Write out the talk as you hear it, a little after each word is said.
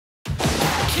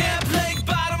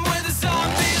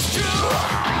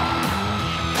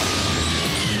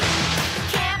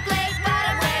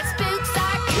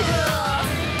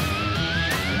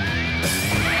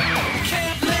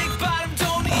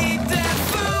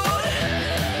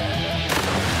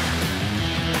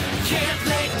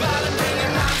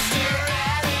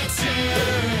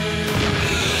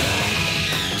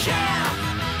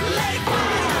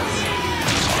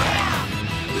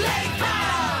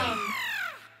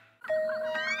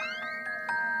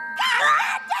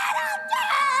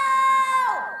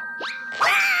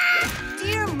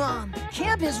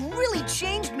has really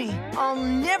changed me. I'll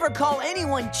never call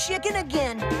anyone chicken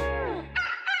again.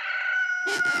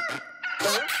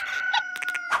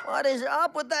 What is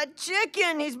up with that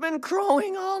chicken? He's been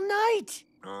crowing all night.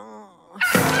 Oh.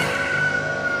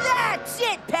 That's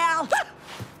it, pal!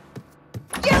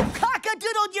 You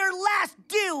cock-a-doodled your last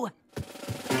due!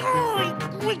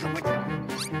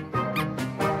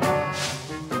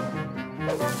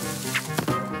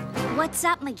 What's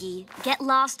up, McGee? Get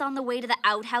lost on the way to the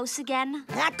outhouse again?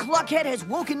 That cluckhead has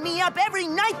woken me up every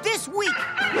night this week!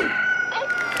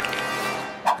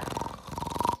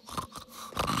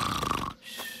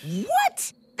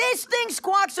 What? This thing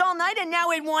squawks all night and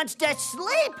now it wants to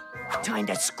sleep? Time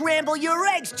to scramble your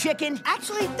eggs, chicken.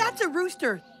 Actually, that's a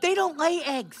rooster. They don't lay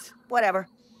eggs. Whatever.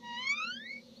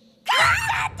 Ha!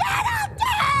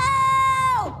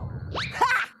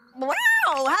 Wow!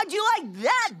 How'd you like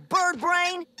that, bird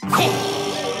brain?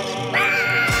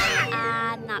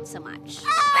 Not so much.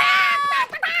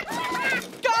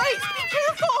 Guys, be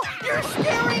careful! You're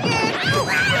scaring it!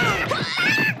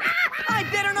 I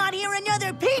better not hear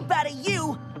another peep out of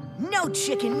you. No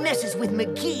chicken messes with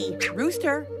McGee.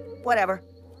 Rooster. Whatever.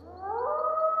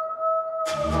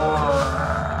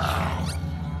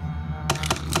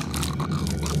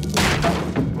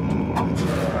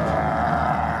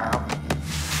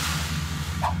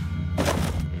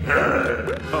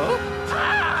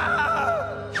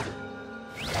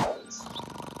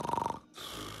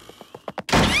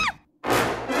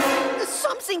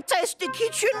 Something tasty,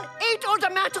 kitchen. Ate all the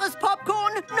mattress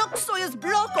popcorn, knocked Sawyer's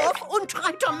block off, and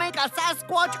tried to make a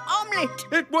Sasquatch omelet.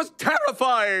 It was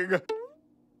terrifying.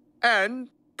 And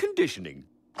conditioning.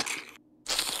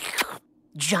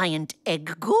 Giant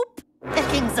egg goop,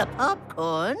 licking the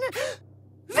popcorn.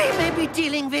 We may be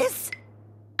dealing with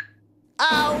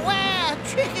a wild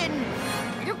chicken.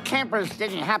 You campers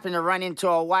didn't happen to run into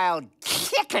a wild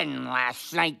chicken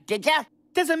last night, did ya?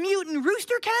 Does a mutant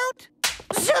rooster count?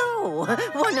 So,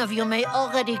 one of you may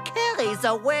already carry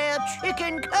the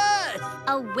were-chicken curse.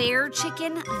 A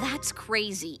were-chicken? That's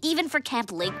crazy, even for Camp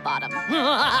Lakebottom.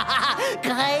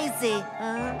 Crazy,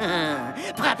 huh?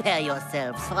 Prepare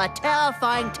yourselves for a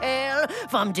terrifying tale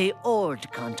from the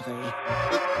old country.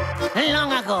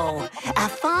 Long ago, a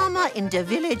farmer in the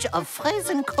village of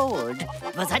Frozen Cold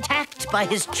was attacked by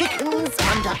his chickens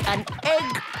under an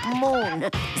egg moon.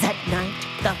 That night,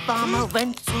 the farmer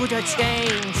went through the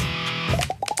change.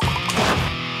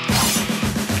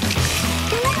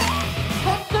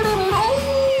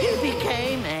 He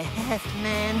became a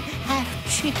half-man,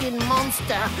 half-chicken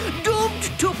monster, doomed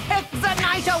to peck the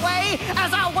night away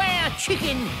as a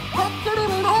were-chicken.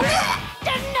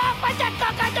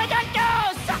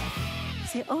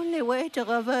 The only way to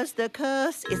reverse the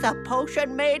curse is a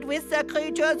potion made with the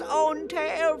creature's own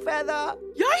tail feather.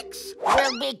 Yikes!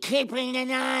 We'll be keeping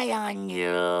an eye on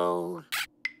you.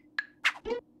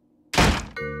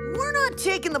 We're not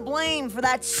taking the blame for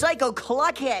that psycho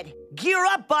cluckhead. Gear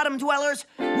up, bottom dwellers.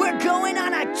 We're going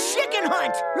on a chicken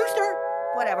hunt. Rooster.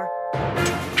 Whatever.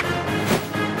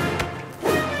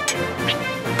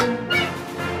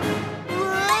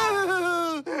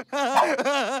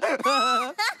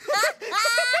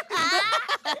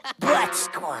 Butt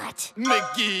squat.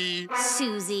 McGee.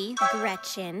 Susie.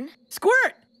 Gretchen.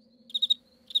 Squirt.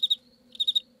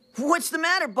 What's the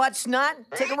matter, butt snot?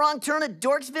 Take a wrong turn at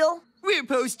Dorksville? We're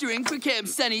postering for Camp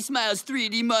Sunny Smiles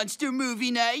 3D Monster Movie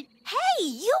Night. Hey,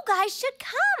 you guys should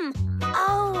come.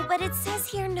 Oh, but it says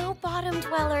here no bottom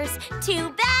dwellers. Too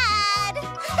bad.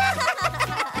 Wild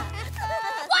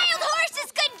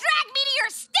horses could drag me to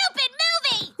your stupid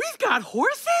movie. We've got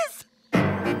horses?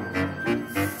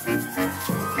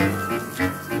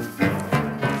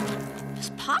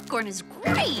 This popcorn is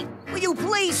great. Will you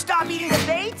please stop eating the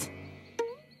bait?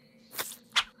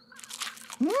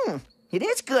 It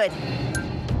is good.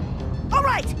 All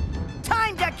right,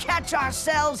 time to catch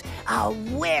ourselves a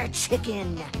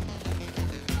were-chicken.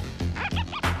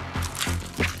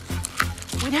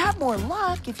 We'd have more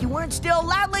luck if you weren't still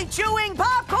loudly chewing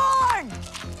popcorn!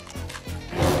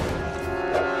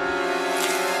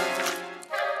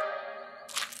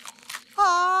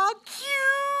 Aw,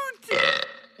 cute!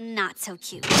 Not so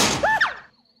cute.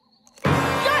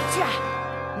 Gotcha!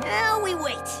 Now we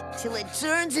wait till it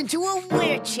turns into a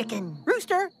were-chicken.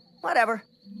 Rooster. Whatever.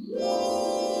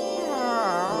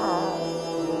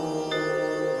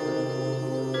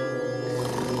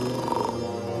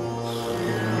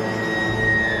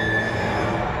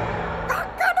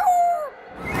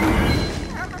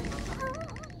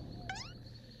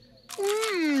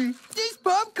 This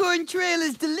popcorn trail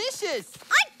is delicious.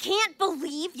 I can't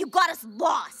believe you got us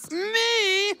lost.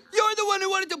 Me? You're the one who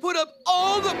wanted to put up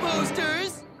all the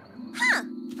posters. Huh.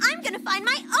 I'm gonna find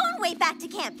my own way back to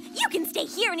camp. You can stay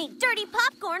here and eat dirty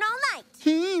popcorn all night.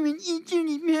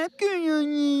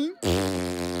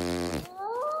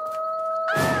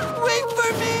 Wait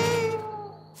for me!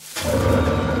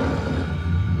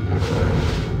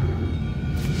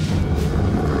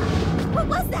 What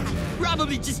was that?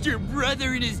 Probably just your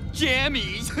brother and his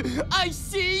jammies. I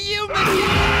see you, McGee!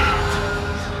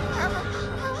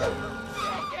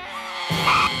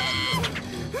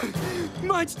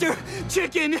 Monster,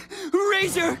 chicken,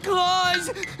 razor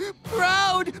claws,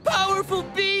 proud, powerful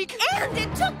beak. And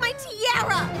it took my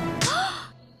tiara!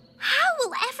 How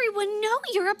will everyone know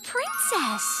you're a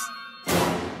princess?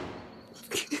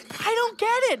 I don't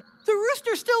get it. The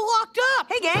rooster's still locked up.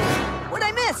 Hey, gang, what'd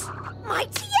I miss? My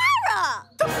tiara!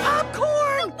 The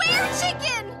popcorn!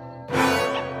 Were-chicken!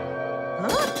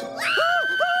 Huh?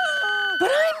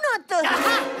 But I'm not the...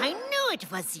 I knew it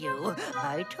was you.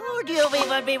 I told you we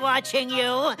would be watching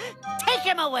you. Take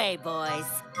him away, boys.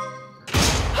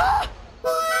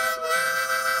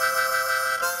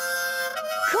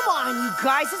 Come on, you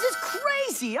guys, this is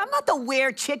crazy. I'm not the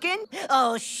were-chicken.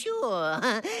 Oh, sure.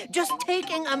 Just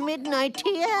taking a midnight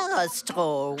tiara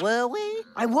stroll, were we?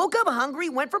 I woke up hungry,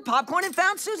 went for popcorn, and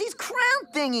found Susie's crown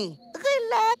thingy.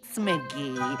 Relax,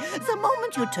 McGee. The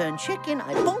moment you turn chicken,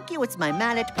 I bonk you with my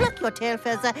mallet, pluck your tail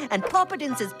feather, and pop it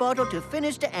in this bottle to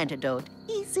finish the antidote.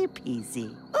 Easy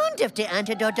peasy. And if the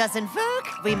antidote doesn't work,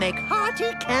 we make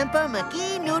hearty camper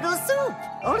McGee noodle soup.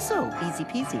 Also, easy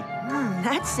peasy.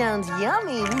 That sounds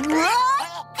yummy.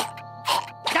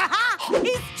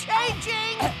 He's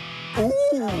changing! Ooh!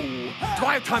 Do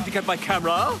I have time to get my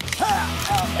camera?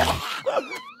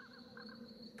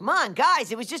 Come on, guys,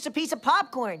 it was just a piece of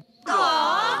popcorn.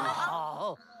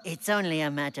 Oh, it's only a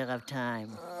matter of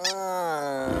time.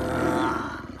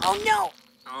 Oh, no.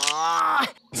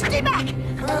 Stay back.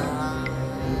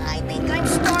 I think I'm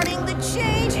starting the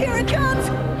change. Here it comes.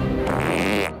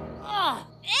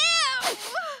 Ew!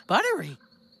 Buttery.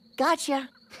 Gotcha.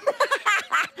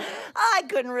 I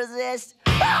couldn't resist.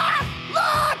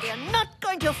 Look! You're not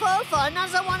going to fall for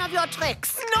another one of your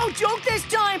tricks. No joke this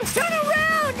time. Turn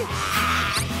around.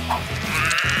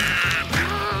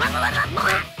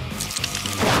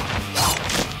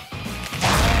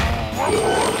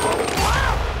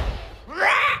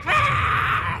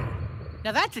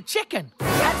 Now that's a chicken.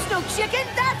 That's no chicken.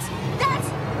 That's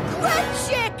Cluck.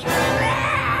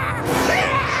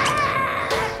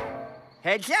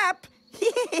 Heads up.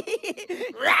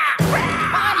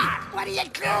 Buddy, what are you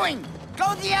doing?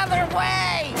 Go the other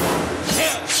way!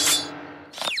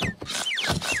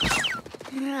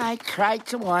 I tried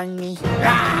to warn me.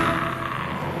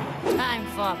 Time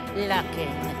for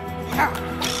plucking.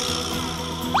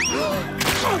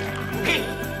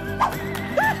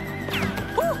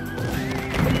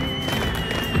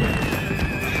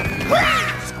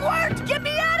 Squirt, get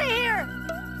me out of here!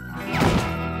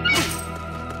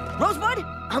 Rosebud,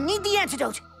 I'll need the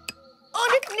antidote. All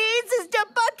it needs is the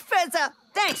butt feather.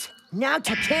 Thanks. Now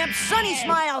to Camp Sunny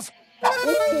Smiles.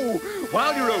 Ooh!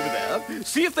 While you're over there,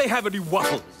 see if they have any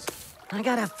waffles. I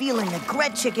got a feeling that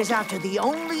Gretchick is after the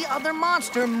only other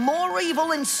monster more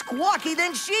evil and squawky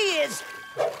than she is.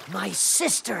 My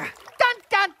sister. Dun,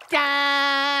 dun,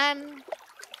 dun!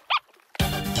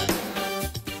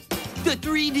 The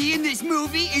 3D in this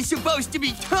movie is supposed to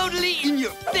be totally in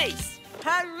your face.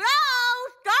 Hello!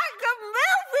 Start the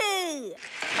movie!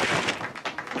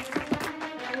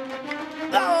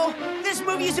 Uh-oh, this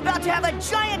movie is about to have a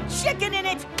giant chicken in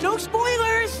it. No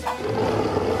spoilers.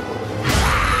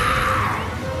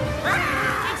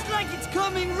 It's like it's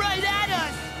coming right at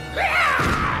us.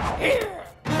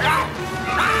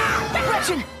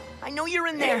 Gretchen, I know you're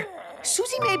in there.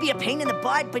 Susie may be a pain in the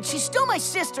butt, but she's still my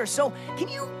sister, so can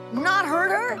you not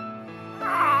hurt her?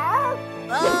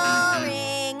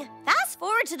 Boring. Fast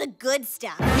forward to the good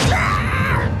stuff.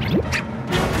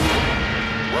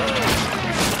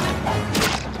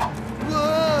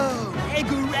 Whoa!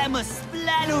 Egorama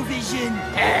Splatovision!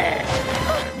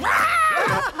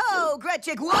 Whoa,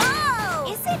 Gretchen,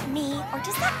 whoa! Is it me, or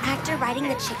does that actor riding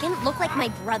the chicken look like my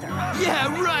brother? Yeah,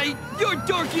 right! Your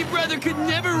dorky brother could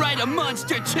never ride a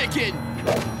monster chicken!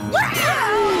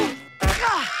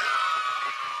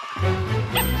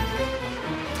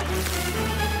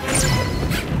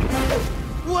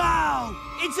 Wow!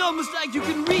 It's almost like you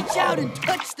can reach out and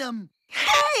touch them!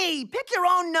 Hey, pick your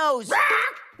own nose.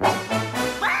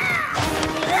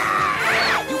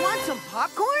 You want some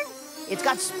popcorn? It's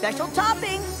got special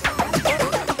topping.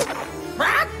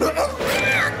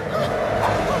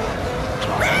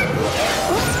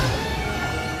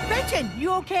 Gretchen,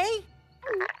 you okay?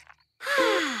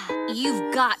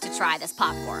 You've got to try this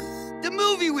popcorn. The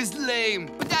movie was lame,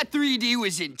 but that 3D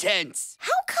was intense.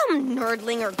 How come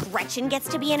Nerdling or Gretchen gets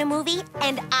to be in a movie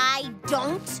and I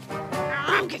don't?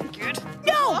 I'm getting good.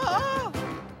 No!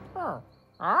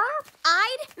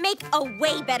 I'd make a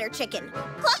way better chicken.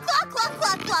 Cluck, cluck, cluck,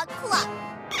 cluck, cluck, cluck.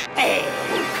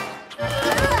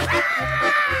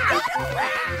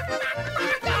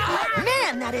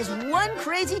 Man, that is one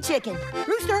crazy chicken.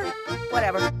 Rooster,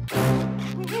 whatever.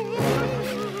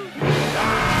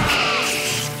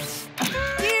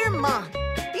 Dear Mom,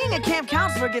 being a camp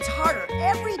counselor gets harder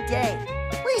every day.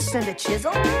 Please send a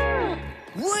chisel.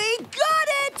 We got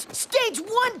it! Stage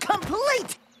 1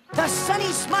 complete! The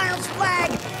Sunny Smiles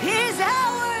flag is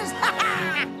ours!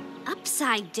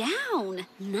 Upside down.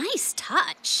 Nice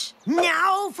touch.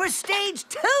 Now for stage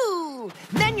 2!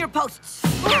 Then your posts.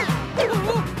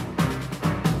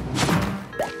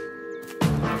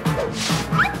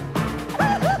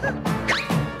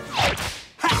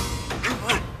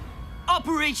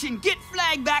 Operation Get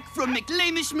Flag Back from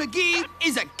McLamish McGee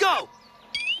is a go.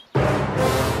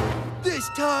 This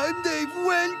time they've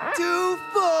went too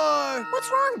far. What's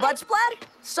wrong, Budsplat?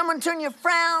 Someone turn your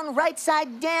frown right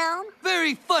side down?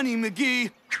 Very funny,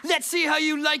 McGee. Let's see how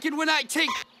you like it when I take,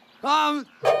 Fuck.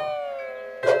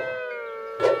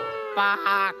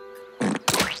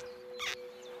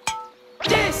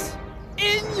 this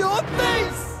in your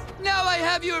face. Now I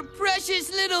have your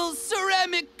precious little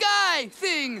ceramic guy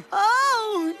thing.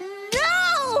 Oh,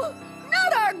 no!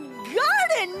 Not our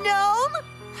garden gnome!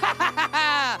 Ha ha ha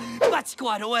ha! Butt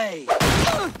squat away.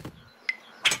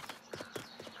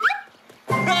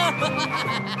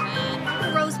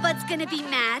 Rosebud's gonna be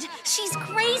mad. She's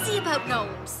crazy about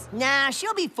gnomes. Nah,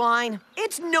 she'll be fine.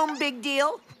 It's no big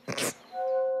deal.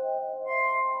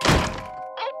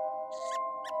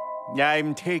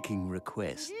 I'm taking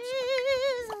requests.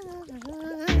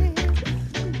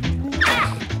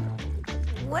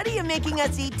 What are you making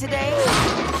us eat today?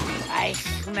 I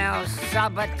smell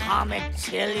subatomic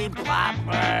chili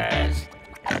poppers.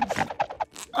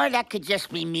 Or that could just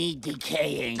be me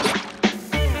decaying.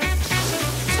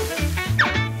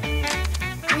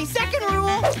 3-second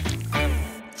rule.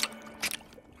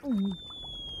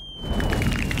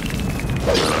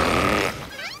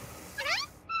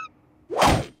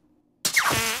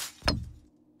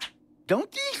 Don't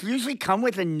these usually come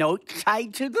with a note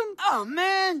tied to them? Oh,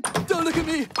 man. Don't look at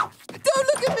me. Don't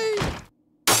look at me.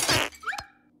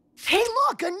 Hey,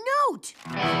 look, a note.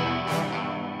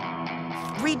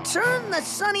 Return the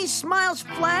Sunny Smiles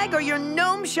flag or your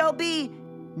gnome shall be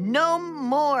no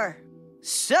more.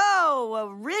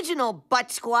 So, original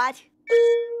butt squat.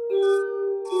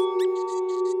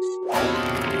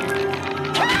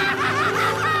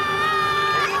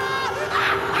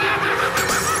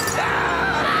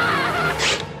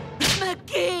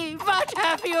 McGee, what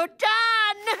have you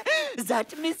done?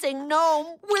 That missing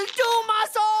gnome will doom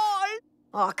us all.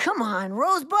 Oh, come on,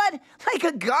 Rosebud. Like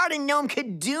a garden gnome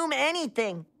could doom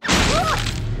anything.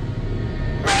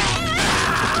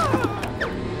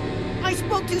 I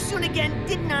spoke too soon again,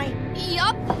 didn't I?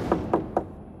 Yup.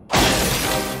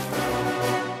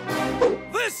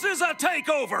 This is a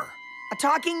takeover! A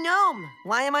talking gnome.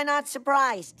 Why am I not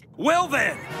surprised? Well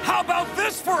then, how about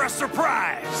this for a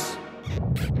surprise?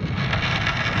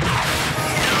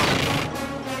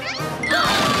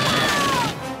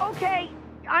 Okay,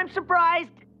 I'm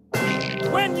surprised.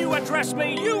 When you address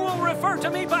me, you will refer to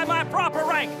me by my proper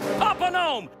rank, Papa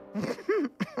Gnome. Do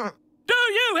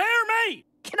you hear me?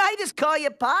 Can I just call you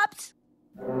Pops?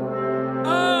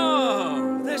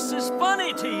 Oh, this is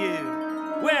funny to you.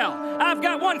 Well, I've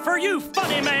got one for you,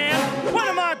 funny man. One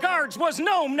of my guards was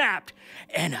gnome-napped.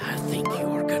 And I think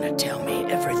you're gonna tell me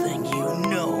everything you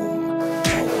know.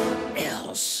 Or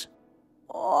else.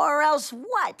 Or else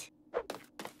what?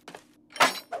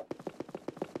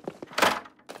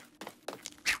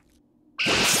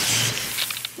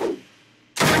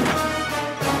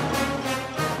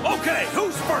 Okay,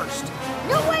 who's first?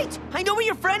 No, wait! I know where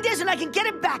your friend is and I can get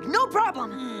him back, no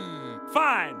problem.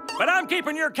 Fine, but I'm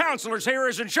keeping your counselors here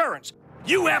as insurance.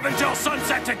 You have until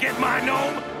sunset to get my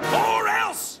gnome, or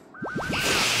else!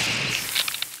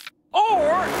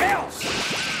 Or else!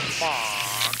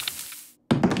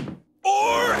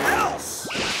 Or else!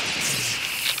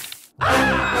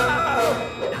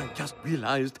 I just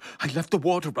realized I left the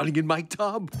water running in my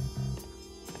tub.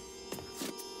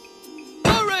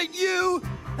 All right, you.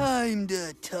 Time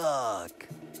to talk.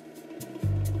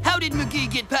 How did McGee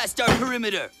get past our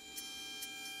perimeter?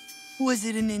 Was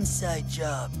it an inside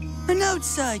job? An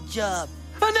outside job?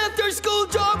 An after-school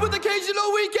job with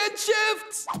occasional weekend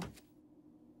shifts?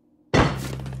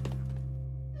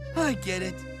 I get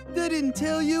it. They didn't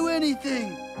tell you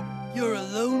anything. You're a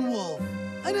lone wolf,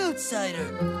 an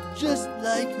outsider, just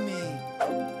like me.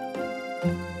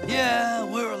 Yeah,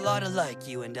 we're a lot alike,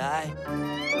 you and I.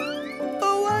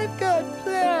 Oh, I've got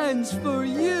plans for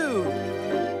you.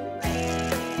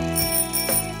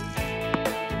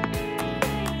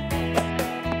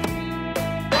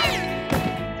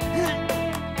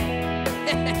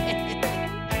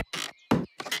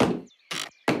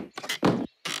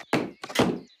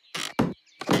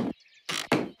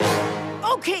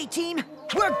 Okay, team,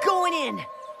 we're going in.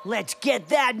 Let's get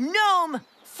that gnome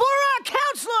for our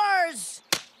counselors!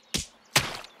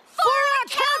 For our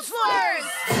counselors!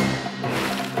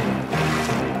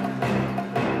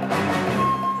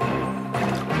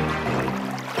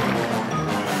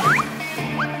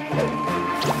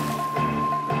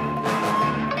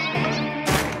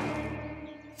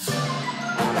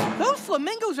 Those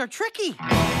flamingos are tricky.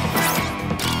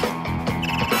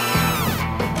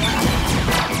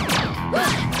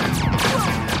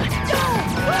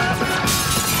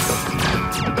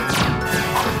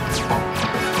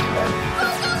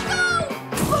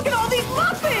 Look at all these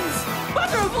muffins!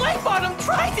 Mother of Lakebottom,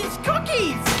 try these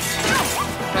cookies!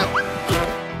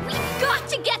 We've got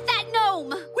to get that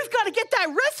gnome! We've got to get that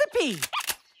recipe!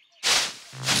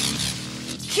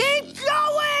 Keep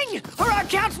going! Or our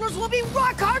counselors will be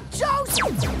rock hard toast!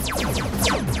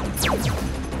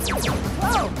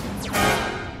 Whoa!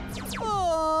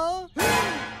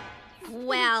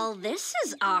 Well, this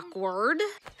is awkward.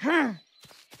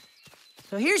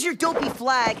 So here's your dopey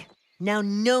flag. Now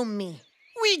gnome me.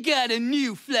 We got a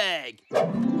new flag.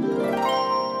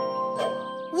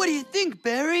 What do you think,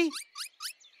 Barry?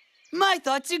 My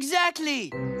thoughts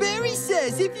exactly. Barry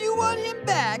says if you want him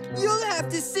back, you'll have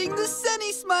to sing the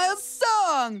Sunny Smiles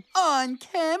song on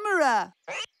camera.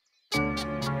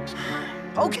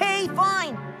 Okay,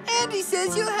 fine. Andy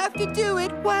says you'll have to do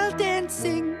it while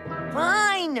dancing.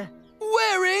 Fine.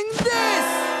 Wearing this!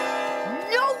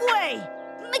 No way!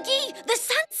 McGee, the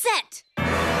sunset!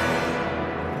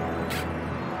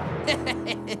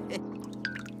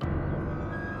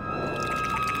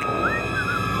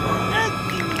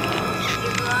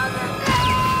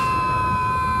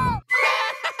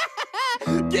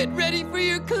 Get ready for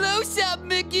your close-up,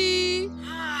 Mickey!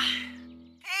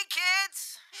 Hey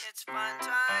kids, it's fun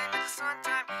time, it's sun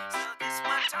time, so this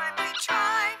one time we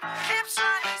chime. Hip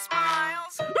Sunny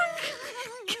Smiles.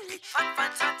 Fun,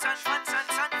 fun, sun, sun, fun, sun,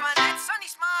 sun, fun, and Sunny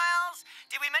Smiles.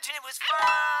 Did we mention it was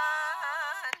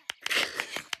fun?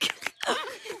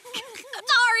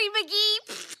 Sorry, McGee.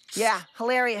 Yeah,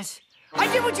 hilarious. I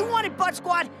did what you wanted, Butt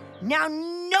Squad. Now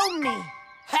gnome me.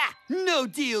 Ha! No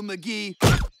deal, McGee.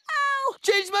 Ow!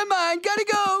 Changed my mind, gotta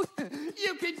go.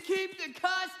 You can keep the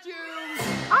costume.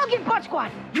 I'll get Butt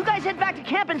Squad. You guys head back to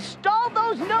camp and stall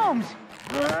those gnomes.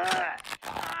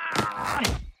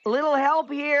 A little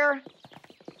help here.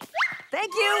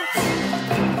 Thank you.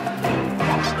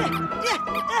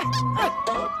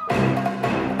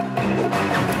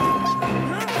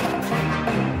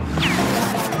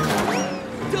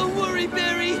 Don't worry,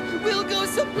 Barry. We'll go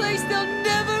someplace they'll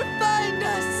never find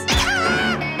us.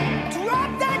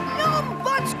 Drop that gnome,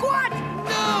 Butt Squad!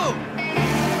 No!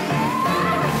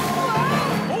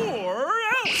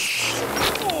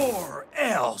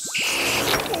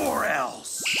 Or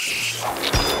else.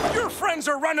 Your friends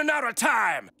are running out of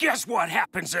time. Guess what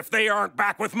happens if they aren't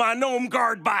back with my gnome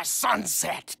guard by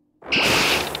sunset?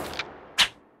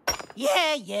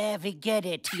 Yeah, we get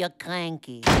it. You're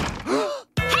cranky.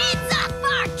 Hands up,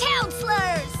 our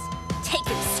counselors! Take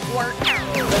it, squirt.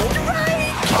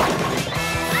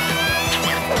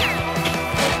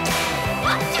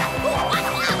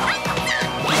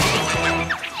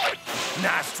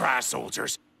 Nice try,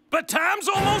 soldiers. But time's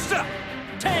almost up.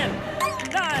 10,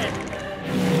 9.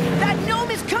 That gnome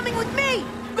is coming with me!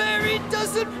 Barry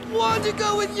doesn't want to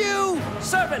go with you!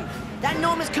 7. That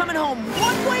gnome is coming home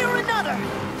one way or another.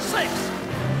 6,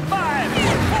 5,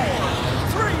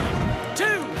 4, 3, 2,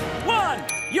 1.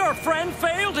 Your friend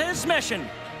failed his mission.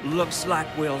 Looks like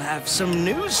we'll have some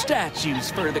new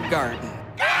statues for the garden.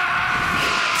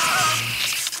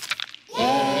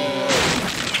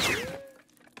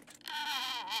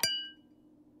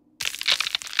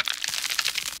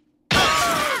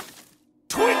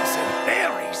 Twigs and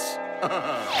berries.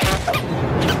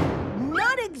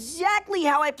 Not exactly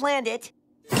how I planned it.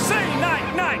 Say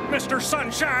night-night, Mr.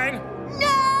 Sunshine.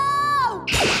 No!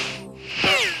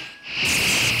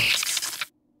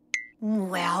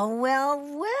 Well.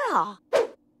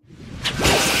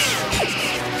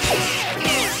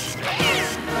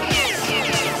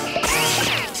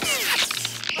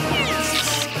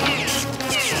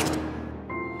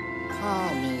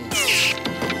 Call me.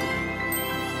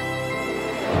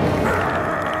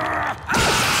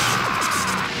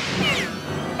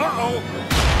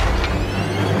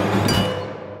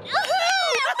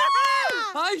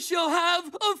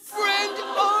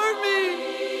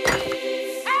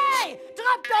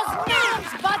 up those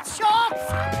gnomes, butt shorts!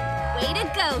 Way to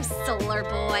go, Solar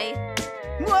Boy.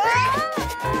 Whoa!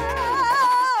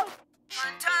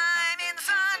 Fun time in the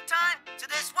sun time. To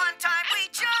this one time we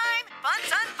chime. Fun,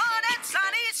 sun, fun, and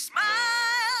sunny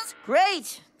smiles.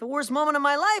 Great! The worst moment of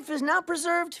my life is now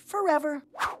preserved forever.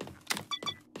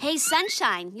 Hey,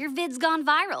 Sunshine, your vid's gone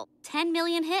viral. 10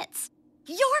 million hits.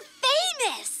 You're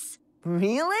famous!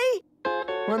 Really?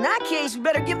 Well, in that case, we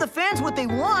better give the fans what they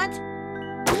want.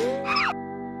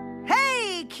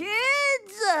 Hey,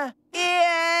 kids!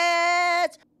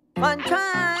 It's fun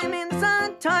time in the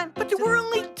sun time. But there were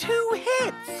only 2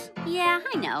 hits. Yeah,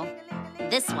 I know.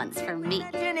 This one's for me.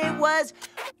 And it was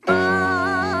fun.